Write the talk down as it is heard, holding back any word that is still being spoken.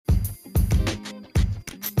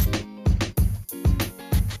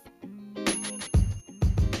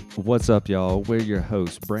What's up, y'all? We're your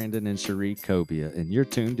hosts, Brandon and Cherie Cobia, and you're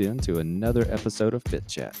tuned in to another episode of Fit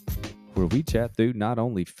Chat, where we chat through not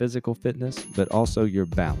only physical fitness, but also your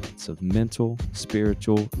balance of mental,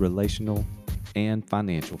 spiritual, relational, and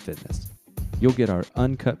financial fitness. You'll get our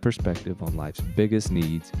uncut perspective on life's biggest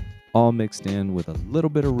needs, all mixed in with a little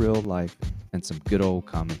bit of real life and some good old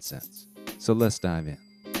common sense. So let's dive in.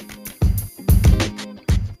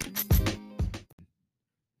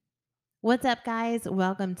 What's up, guys?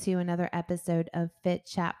 Welcome to another episode of Fit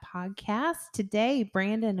Chat Podcast. Today,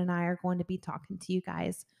 Brandon and I are going to be talking to you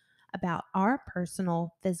guys about our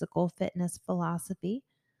personal physical fitness philosophy,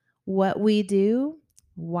 what we do,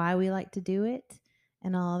 why we like to do it,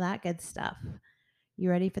 and all that good stuff.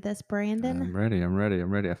 You ready for this, Brandon? I'm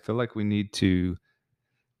ready. I feel like we need to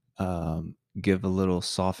give a little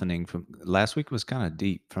softening. From last week was kind of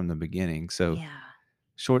deep from the beginning, so Yeah.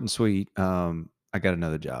 short and sweet. I got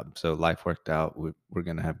another job, so life worked out. We're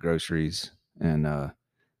gonna have groceries, and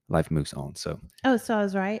life moves on. So Oh, so I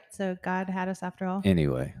was right. So God had us after all.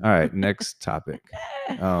 anyway, all right, next topic.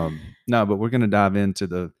 No, but we're gonna dive into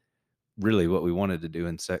the really what we wanted to do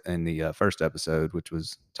in the first episode, which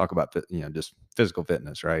was talk about just physical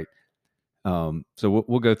fitness, right? So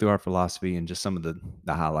we'll go through our philosophy and just some of the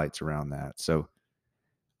highlights around that. So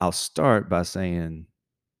I'll start by saying,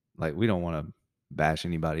 like, we don't want to bash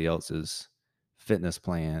anybody else's fitness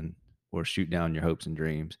plan or shoot down your hopes and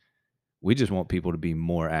dreams. We just want people to be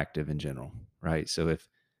more active in general, right? So if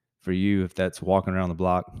for you, if that's walking around the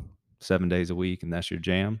block 7 days a week and that's your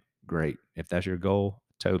jam, great. If that's your goal,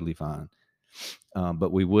 totally fine.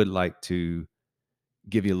 But we would like to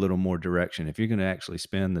give you a little more direction. If you're going to actually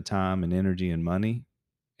spend the time and energy and money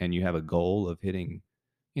and you have a goal of hitting,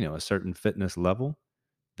 a certain fitness level,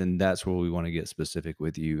 then that's where we want to get specific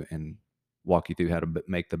with you and walk you through how to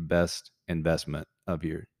make the best investment of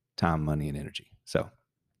your time, money, and energy. So,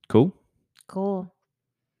 cool. Cool.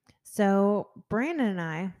 So, Brandon and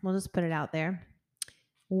I, we'll just put it out there.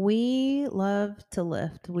 We love to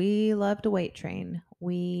lift. We love to weight train.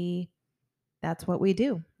 That's what we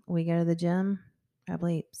do. We go to the gym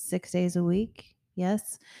probably 6 days a week.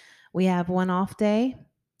 Yes. We have one off day.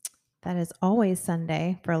 That is always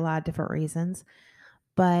Sunday for a lot of different reasons.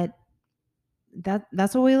 But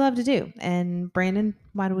that's what we love to do. And Brandon,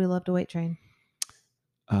 why do we love to weight train?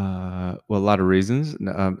 Well, a lot of reasons.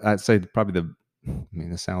 I'd say probably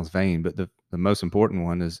this sounds vain, but the most important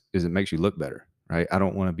one is it makes you look better, right? I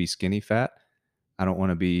don't want to be skinny fat. I don't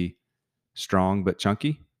want to be strong but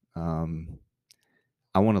chunky.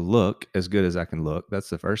 I want to look as good as I can look. That's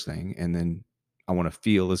the first thing. And then I want to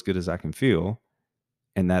feel as good as I can feel.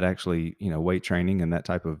 And that actually, weight training and that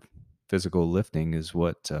type of physical lifting is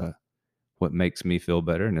what makes me feel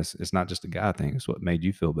better. And it's not just a guy thing. It's what made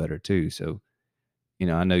you feel better too. So,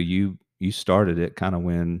 I know you started it kind of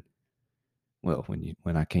when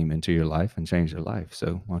I came into your life and changed your life.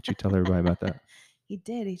 So why don't you tell everybody about that? He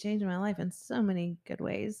did. He changed my life in so many good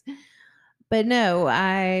ways. But no,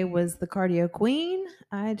 I was the cardio queen.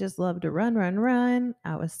 I just loved to run, run, run.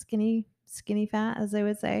 I was skinny fat, as they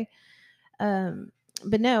would say. Um,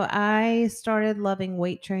 but no, I started loving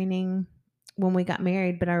weight training when we got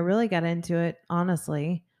married, but I really got into it,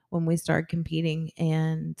 honestly, when we started competing.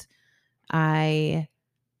 And I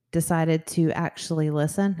decided to actually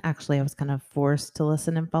listen. Actually, I was kind of forced to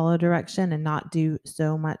listen and follow direction and not do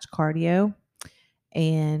so much cardio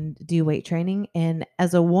and do weight training. And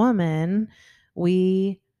as a woman,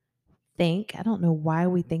 we think, I don't know why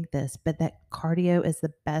we think this, but that cardio is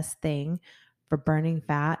the best thing for burning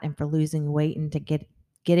fat and for losing weight and to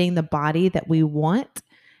getting the body that we want.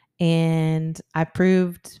 And I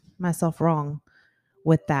proved myself wrong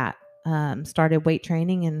with that. Started weight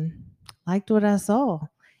training and liked what I saw,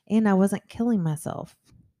 and I wasn't killing myself.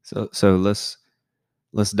 So let's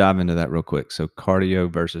dive into that real quick. So cardio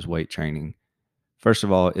versus weight training. First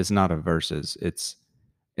of all, it's not a versus.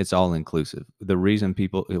 It's all inclusive. The reason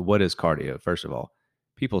what is cardio? First of all,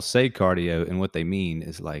 people say cardio and what they mean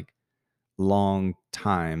is like long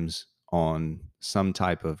times on some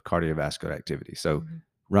type of cardiovascular activity. So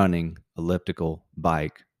running, elliptical,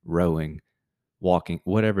 bike, rowing, walking,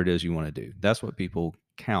 whatever it is you want to do. That's what people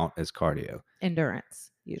count as cardio.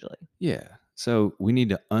 Endurance, usually. Yeah. So we need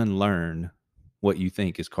to unlearn what you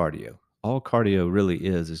think is cardio. All cardio really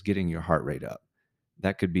is getting your heart rate up.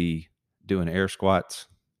 That could be doing air squats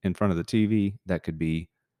in front of the TV. That could be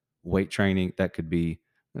weight training. That could be,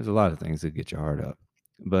 there's a lot of things that get your heart up.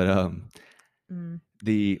 But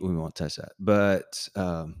we won't touch that. But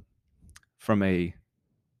from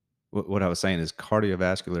what I was saying is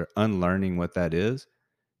cardiovascular, unlearning what that is,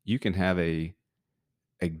 you can have a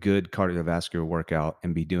good cardiovascular workout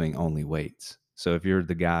and be doing only weights. So if you're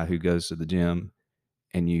the guy who goes to the gym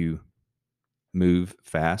and you move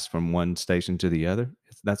fast from one station to the other,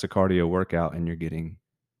 that's a cardio workout and you're getting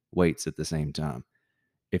weights at the same time.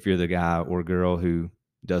 If you're the guy or girl who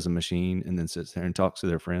does a machine and then sits there and talks to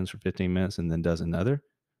their friends for 15 minutes and then does another,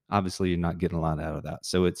 obviously you're not getting a lot out of that.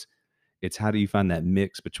 So it's how do you find that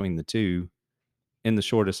mix between the two in the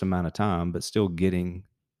shortest amount of time, but still getting,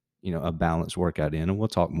 a balanced workout in. And we'll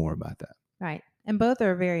talk more about that. Right. And both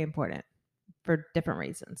are very important for different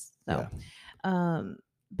reasons. So, Yeah. um,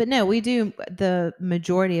 but no, we do the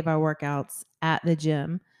majority of our workouts at the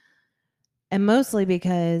gym, and mostly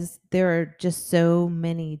because there are just so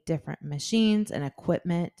many different machines and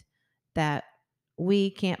equipment that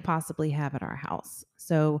we can't possibly have at our house.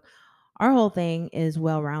 So, our whole thing is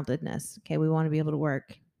well roundedness. Okay. We want to be able to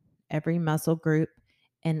work every muscle group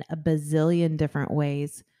in a bazillion different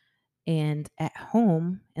ways. And at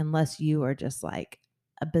home, unless you are just like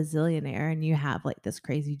a bazillionaire and you have like this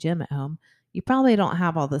crazy gym at home, you probably don't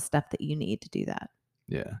have all the stuff that you need to do that.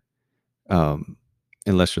 Yeah. Um,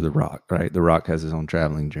 unless you're The Rock, right? The Rock has his own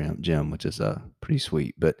traveling gym, which is pretty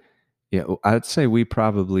sweet. But yeah, I'd say we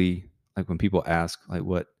probably, like, when people ask like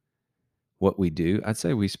what we do, I'd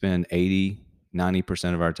say we spend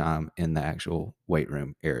 80-90% of our time in the actual weight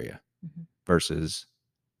room area Mhm. versus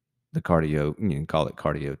the cardio. You can call it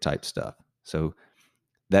cardio type stuff. So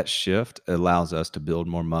that shift allows us to build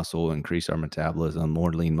more muscle, increase our metabolism,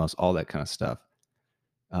 more lean muscle, all that kind of stuff.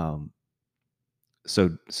 Um,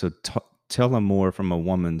 so tell them more from a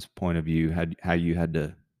woman's point of view, how you had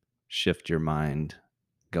to shift your mind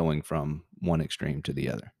going from one extreme to the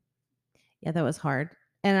other. Yeah, that was hard.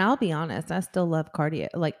 And I'll be honest, I still love cardio.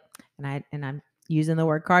 Like, and I'm using the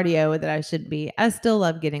word cardio that I should be. I still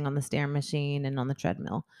love getting on the stair machine and on the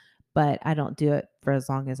treadmill, but I don't do it for as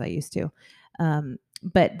long as I used to.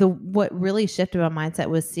 But the what really shifted my mindset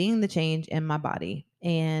was seeing the change in my body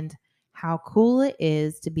and how cool it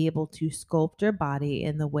is to be able to sculpt your body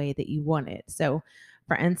in the way that you want it. So,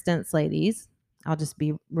 for instance, ladies, I'll just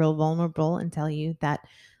be real vulnerable and tell you that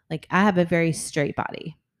like I have a very straight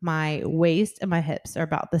body. My waist and my hips are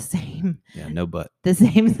about the same, Yeah, no butt. the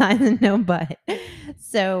same size and no butt.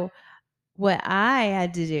 So what I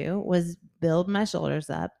had to do was build my shoulders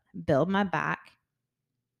up, build my back,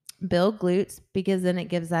 build glutes, because then it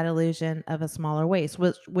gives that illusion of a smaller waist,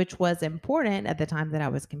 which was important at the time that I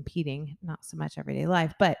was competing, not so much everyday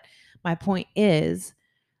life. But my point is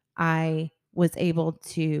I was able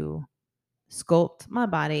to sculpt my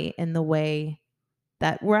body in the way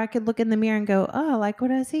that where I could look in the mirror and go, "Oh, I like what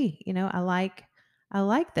I see." I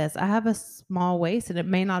like this. I have a small waist and it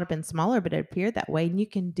may not have been smaller, but it appeared that way. And you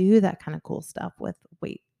can do that kind of cool stuff with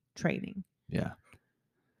weight training. Yeah.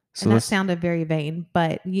 So And that let's sounded very vain,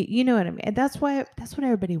 but you know what I mean. And that's what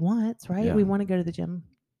everybody wants, right? yeah. We want to go to the gym.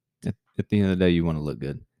 At the end of the day, you want to look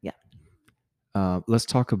good. Yeah. Let's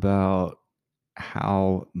talk about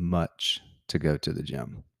how much to go to the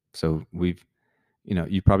gym. So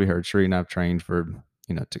you've probably heard Sheree and I've trained for,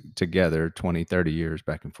 together 20, 30 years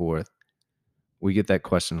back and forth. We get that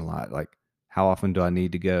question a lot. Like, how often do I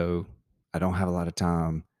need to go? I don't have a lot of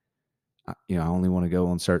time. I only want to go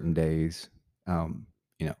on certain days.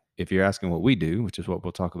 If you're asking what we do, which is what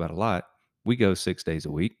we'll talk about a lot, we go 6 days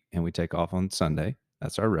a week and we take off on Sunday.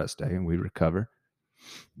 That's our rest day and we recover.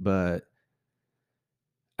 But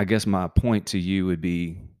I guess my point to you would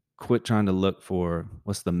be quit trying to look for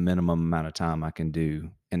what's the minimum amount of time I can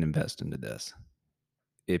do and invest into this.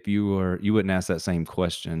 If you wouldn't ask that same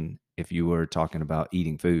question if you were talking about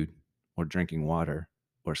eating food or drinking water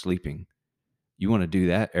or sleeping. You want to do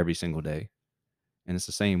that every single day. And it's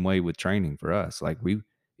the same way with training for us. Like,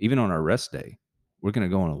 even on our rest day, we're going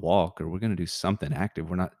to go on a walk or we're going to do something active.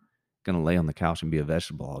 We're not going to lay on the couch and be a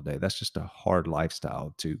vegetable all day. That's just a hard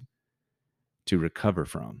lifestyle to recover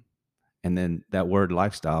from. And then that word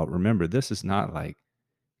lifestyle, remember, this is not like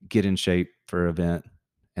get in shape for an event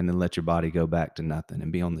and then let your body go back to nothing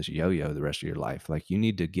and be on this yo-yo the rest of your life. Like, you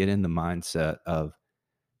need to get in the mindset of,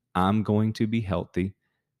 I'm going to be healthy.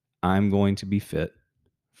 I'm going to be fit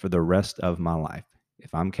for the rest of my life.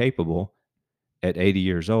 If I'm capable at 80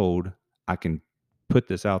 years old, I can put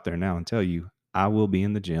this out there now and tell you, I will be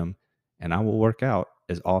in the gym and I will work out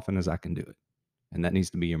as often as I can do it. And that needs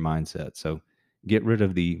to be your mindset. So get rid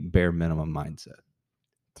of the bare minimum mindset.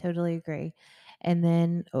 Totally agree. And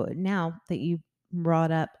then now that you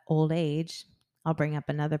brought up old age, I'll bring up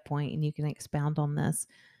another point and you can expound on this.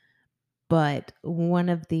 But one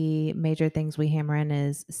of the major things we hammer in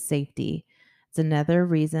is safety. It's another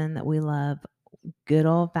reason that we love good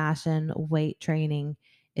old fashioned weight training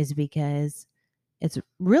is because it's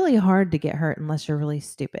really hard to get hurt unless you're really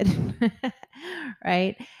stupid.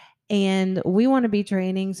 Right? And we want to be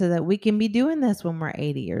training so that we can be doing this when we're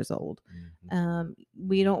 80 years old. Mhm.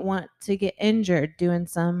 We don't want to get injured doing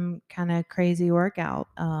some kind of crazy workout.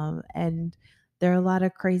 And there are a lot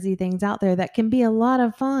of crazy things out there that can be a lot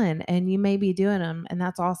of fun, and you may be doing them, and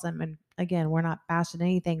that's awesome. And again, we're not bashing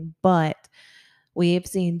anything, but we have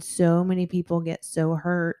seen so many people get so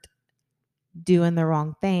hurt doing the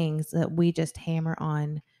wrong things that we just hammer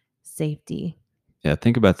on safety. Yeah,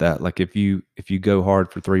 think about that. Like if you go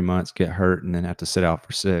hard for 3 months, get hurt, and then have to sit out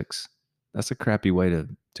for 6, that's a crappy way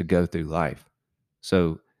to go through life.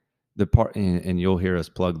 So the part and you'll hear us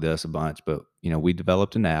plug this a bunch, but we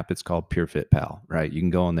developed an app. It's called Pure Fit Pal, right? You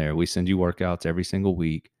can go on there. We send you workouts every single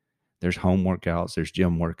week. There's home workouts, there's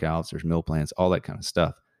gym workouts, there's meal plans, all that kind of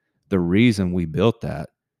stuff. The reason we built that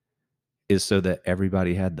is so that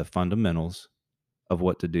everybody had the fundamentals of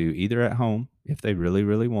what to do either at home if they really,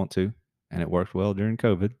 really want to, and it worked well during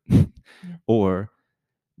COVID, Yeah. or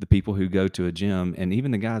the people who go to a gym, and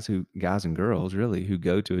even the guys and girls really who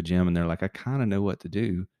go to a gym and they're like, I kind of know what to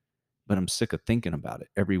do, but I'm sick of thinking about it.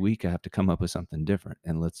 Every week I have to come up with something different.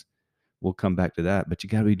 And we'll come back to that, but you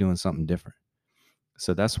got to be doing something different.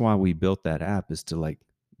 So that's why we built that app, is to like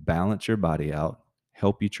balance your body out,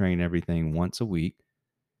 help you train everything once a week.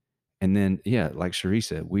 And then, yeah, like Cherie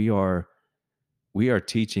said, we are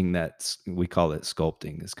teaching that. We call it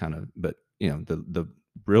sculpting. Is kind of, but the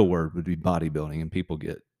real word would be bodybuilding, and people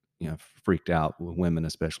get freaked out, with women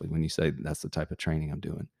especially, when you say that's the type of training I'm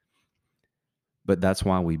doing. But that's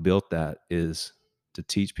why we built that, is to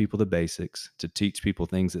teach people the basics, to teach people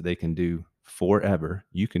things that they can do forever.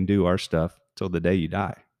 You can do our stuff till the day you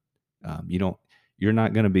die. You're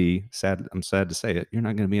not going to be sad. I'm sad to say it. You're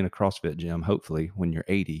not going to be in a CrossFit gym, hopefully, when you're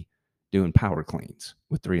 80, doing power cleans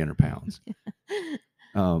with 300 pounds.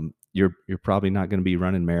 You're probably not going to be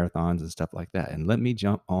running marathons and stuff like that. And let me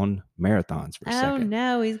jump on marathons for a Oh second.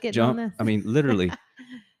 no, he's getting on this. I mean, literally,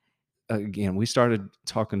 again, we started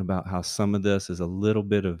talking about how some of this is a little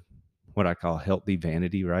bit of what I call healthy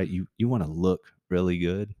vanity, right? You want to look really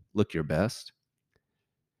good, look your best.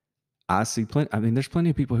 I see plenty. I mean, there's plenty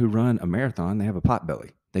of people who run a marathon. They have a pot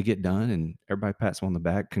belly. They get done, and everybody pats them on the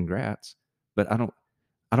back. Congrats. But I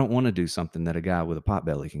don't want to do something that a guy with a pot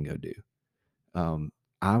belly can go do.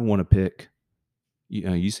 I want to pick.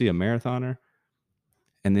 You see a marathoner,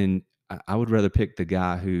 and then I would rather pick the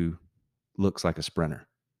guy who looks like a sprinter.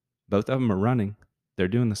 Both of them are running. They're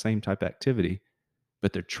doing the same type of activity,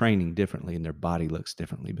 but they're training differently, and their body looks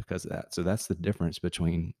differently because of that. So that's the difference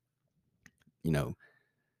between, you know,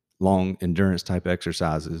 long endurance type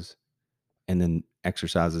exercises and then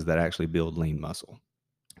exercises that actually build lean muscle.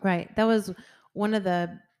 Right. That was one of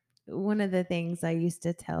the one of the things I used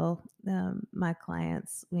to tell my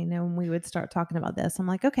clients, when we would start talking about this. I'm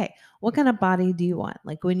like, okay, what kind of body do you want?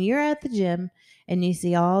 Like when you're at the gym and you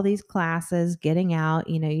see all these classes getting out,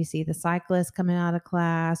 you see the cyclists coming out of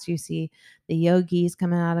class, you see the yogis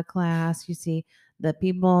coming out of class, you see the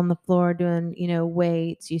people on the floor doing,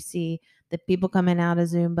 weights, you see the people coming out of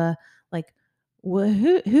Zumba. Like,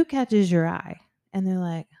 who catches your eye? And they're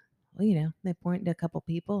like, well, they point to a couple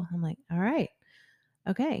people. I'm like, all right,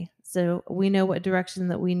 okay. So we know what direction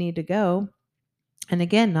that we need to go. And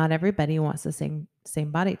again, not everybody wants the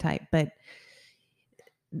same body type, but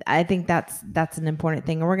I think that's an important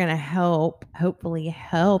thing. And we're gonna hopefully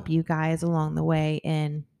help you guys along the way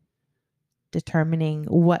in determining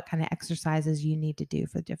what kind of exercises you need to do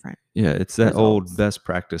for different Yeah, it's that old results. best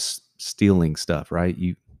practice stealing stuff, right?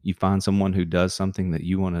 You find someone who does something that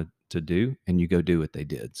you want to do, and you go do what they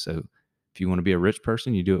did. So if you want to be a rich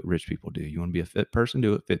person, you do what rich people do. You want to be a fit person,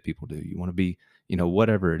 do what fit people do. You want to be,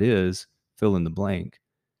 whatever it is, fill in the blank,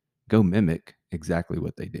 go mimic exactly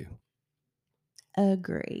what they do.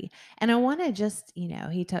 Agree. And I want to just,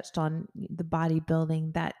 he touched on the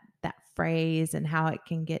bodybuilding, that phrase and how it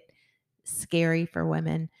can get scary for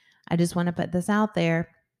women. I just want to put this out there.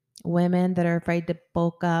 Women that are afraid to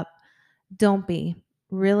bulk up, don't be.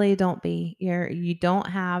 Really don't be. You don't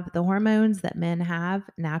have the hormones that men have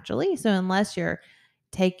naturally. So unless you're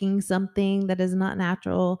taking something that is not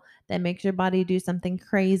natural that makes your body do something Or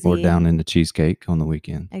crazy. down in the cheesecake on the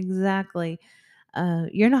weekend. Exactly.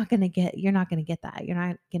 You're not gonna get that. You're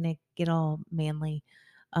not gonna get all manly.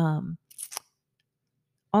 Um,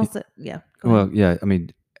 also, yeah, go ahead. Well, yeah, I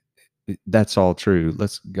mean, that's all true.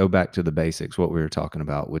 Let's go back to the basics, what we were talking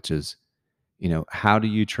about, which is, how do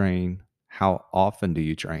you train? How often do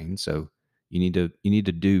you train? So you need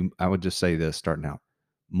to do, I would just say this starting out,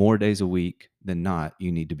 more days a week than not,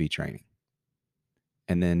 you need to be training.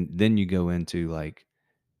 And then you go into like,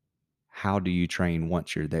 how do you train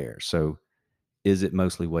once you're there? So is it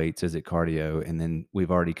mostly weights? Is it cardio? And then we've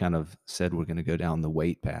already kind of said we're going to go down the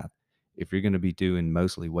weight path. if you're going to be doing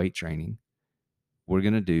mostly weight training, we're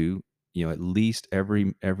going to do, at least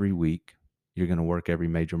every week, you're going to work every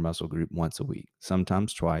major muscle group once a week,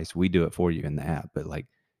 sometimes twice. We do it for you in the app, but like,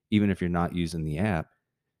 even if you're not using the app,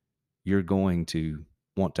 you're going to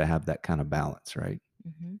want to have that kind of balance, right?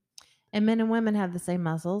 Hmm. And men and women have the same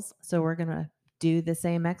muscles, so we're gonna do the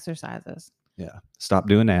same exercises. Yeah. Stop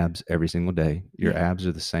doing abs every single day. Your Yeah. abs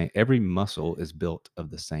are the same. Every muscle is built of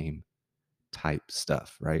the same type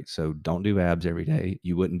stuff, right? So don't do abs every day.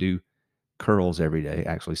 You wouldn't do curls every day.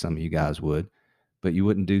 Actually, some of you guys would, but you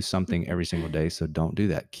wouldn't do something every single day. So don't do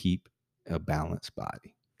that. Keep a balanced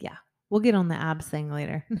body. Yeah. We'll get on the abs thing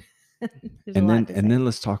later. There's a And lot then to and say. then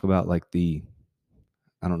let's talk about like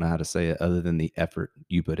I don't know how to say it other than the effort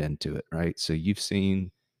you put into it, right? So you've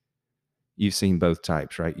seen both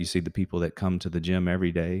types, right? You see the people that come to the gym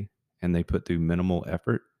every day and they put through minimal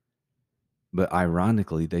effort, but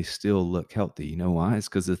ironically, they still look healthy. You know why? It's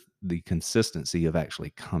because of the consistency of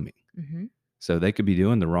actually coming. Hmm. So they could be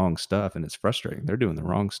doing the wrong stuff and it's frustrating. They're doing the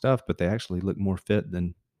wrong stuff, but they actually look more fit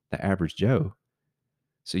than the average Joe.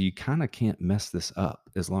 So you kind of can't mess this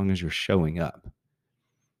up as long as you're showing up.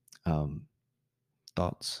 Um,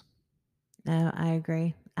 Thoughts? No, I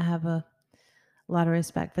agree. I have a lot of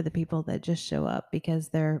respect for the people that just show up because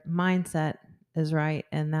their mindset is right.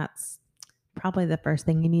 And that's probably the first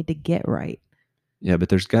thing you need to get right. Yeah, but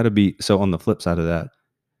there's got to be, so on the flip side of that,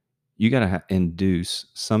 you got to induce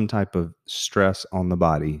some type of stress on the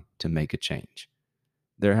body to make a change.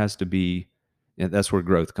 There has to be, that's where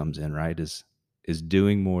growth comes in, right? Is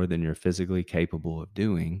doing more than you're physically capable of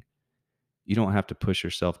doing. You don't have to push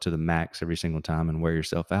yourself to the max every single time and wear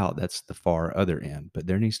yourself out. That's the far other end. But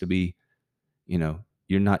there needs to be, you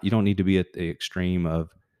don't need to be at the extreme of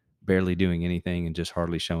barely doing anything and just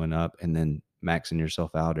hardly showing up and then maxing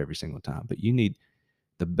yourself out every single time. But you need,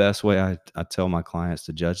 the best way I tell my clients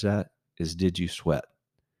to judge that is, did you sweat?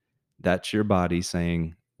 That's your body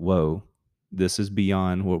saying, whoa, this is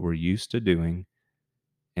beyond what we're used to doing,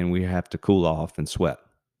 and we have to cool off and sweat.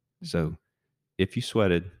 Hmm. So if you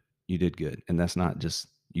sweated, you did good. And that's not just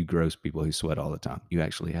you gross people who sweat all the time. You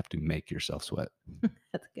actually have to make yourself sweat.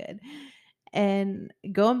 That's good. And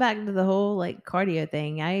going back to the whole like cardio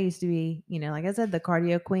thing, I used to be, like I said, the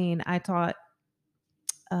cardio queen. I taught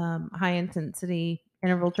high intensity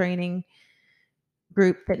interval training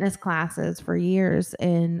group fitness classes for years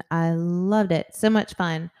and I loved it. So much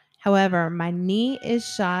fun. However, my knee is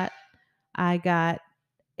shot. I got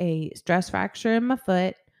a stress fracture in my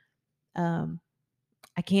foot. Um,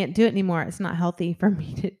 I can't do it anymore. It's not healthy for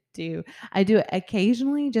me to do. I do it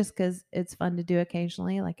occasionally just because it's fun to do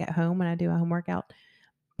occasionally, like at home when I do a home workout.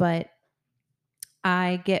 But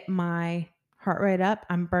I get my heart rate up.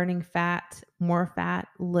 I'm burning fat, more fat,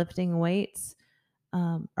 lifting weights,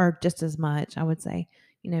 or just as much, I would say.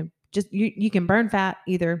 Just you can burn fat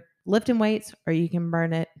either lifting weights or you can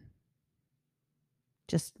burn it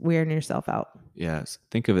just wearing yourself out. Yes.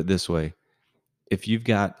 Think of it this way. If you've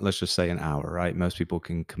got, let's just say an hour, right? Most people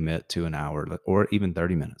can commit to an hour or even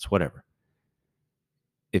 30 minutes, whatever.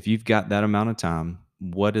 If you've got that amount of time,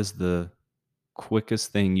 what is the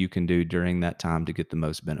quickest thing you can do during that time to get the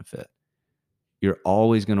most benefit? You're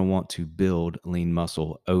always going to want to build lean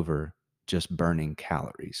muscle over just burning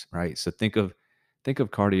calories, right? So think of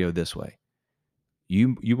cardio this way.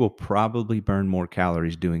 You will probably burn more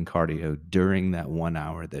calories doing cardio during that 1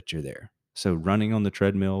 hour that you're there. So running on the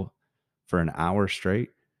treadmill for an hour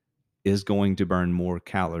straight is going to burn more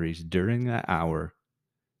calories during that hour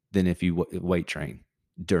than if you weight train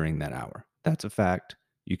during that hour. That's a fact.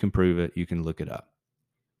 You can prove it. You can look it up.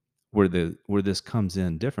 Where this comes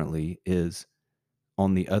in differently is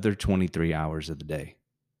on the other 23 hours of the day.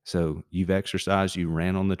 So you've exercised, you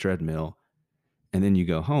ran on the treadmill, and then you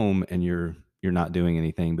go home and you're not doing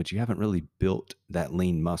anything, but you haven't really built that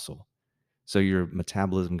lean muscle. So your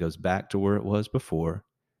metabolism goes back to where it was before,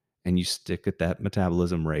 and you stick at that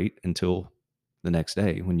metabolism rate until the next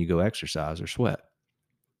day when you go exercise or sweat.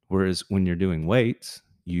 Whereas when you're doing weights,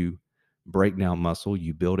 you break down muscle,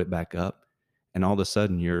 you build it back up, and all of a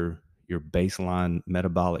sudden your baseline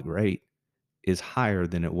metabolic rate is higher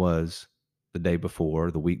than it was the day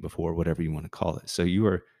before, the week before, whatever you want to call it. So you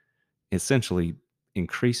are essentially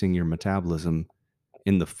increasing your metabolism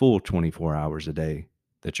in the full 24 hours a day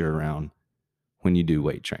that you're around when you do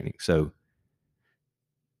weight training. So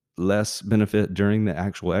less benefit during the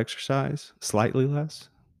actual exercise, slightly less,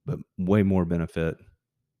 but way more benefit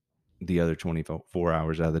the other 24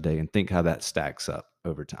 hours out of the day, and think how that stacks up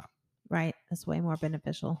over time. Right. That's way more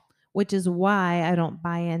beneficial, which is why I don't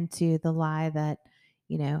buy into the lie that,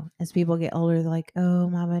 as people get older, they're like, oh,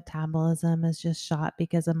 my metabolism is just shot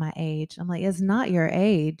because of my age. I'm like, it's not your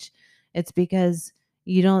age. It's because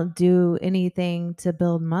you don't do anything to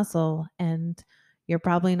build muscle, and you're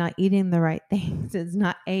probably not eating the right things. It's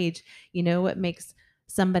not age. You know what makes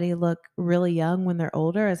somebody look really young when they're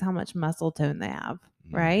older is how much muscle tone they have,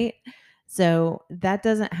 right? So that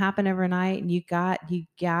doesn't happen overnight, and you got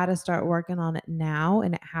to start working on it now,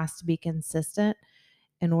 and it has to be consistent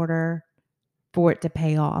in order for it to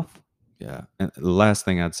pay off. Yeah. And the last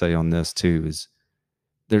thing I'd say on this too is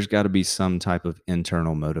there's got to be some type of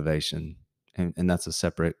internal motivation. And that's a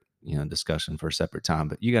separate, discussion for a separate time,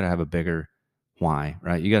 but you got to have a bigger why,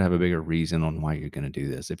 right? You got to have a bigger reason on why you're going to do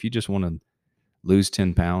this. If you just want to lose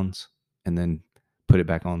 10 pounds and then put it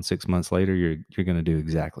back on 6 months later, you're going to do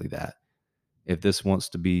exactly that. If this wants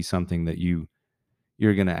to be something that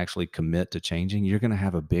you're going to actually commit to changing, you're going to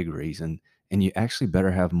have a big reason, and you actually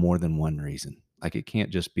better have more than one reason. Like it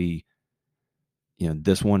can't just be,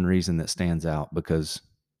 this one reason that stands out, because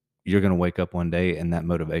you're going to wake up one day and that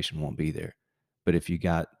motivation won't be there. But if you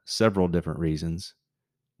got several different reasons,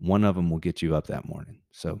 one of them will get you up that morning.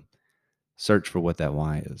 So search for what that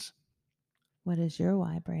why is. What is your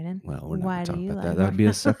why, Brandon? Well, we're not Why going to do talk you about like that. That would be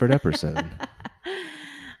a separate episode.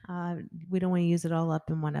 We don't want to use it all up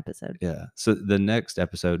in one episode. Yeah. So the next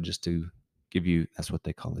episode, just to give you, that's what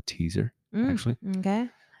they call a teaser, actually. Okay.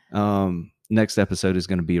 Next episode is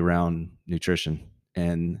going to be around nutrition,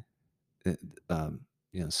 and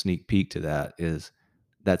sneak peek to that is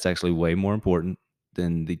that's actually way more important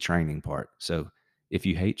than the training part. So if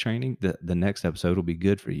you hate training, the next episode will be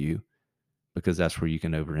good for you, because that's where you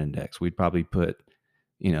can over index. We'd probably put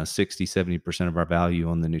 60-70% of our value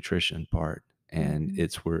on the nutrition part, and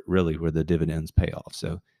it's where the dividends pay off.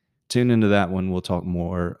 So tune into that one. We'll talk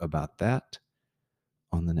more about that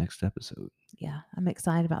on the next episode. Yeah, I'm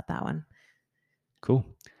excited about that one. Cool.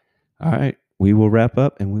 All right. We will wrap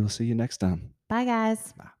up, and we will see you next time. Bye,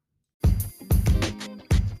 guys. Bye.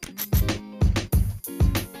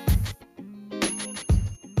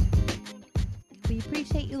 We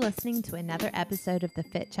appreciate you listening to another episode of the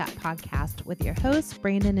Fit Chat podcast with your hosts,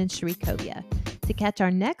 Brandon and Sheree Kovia. To catch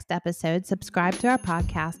our next episode, subscribe to our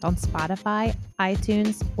podcast on Spotify,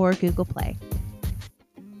 iTunes, or Google Play.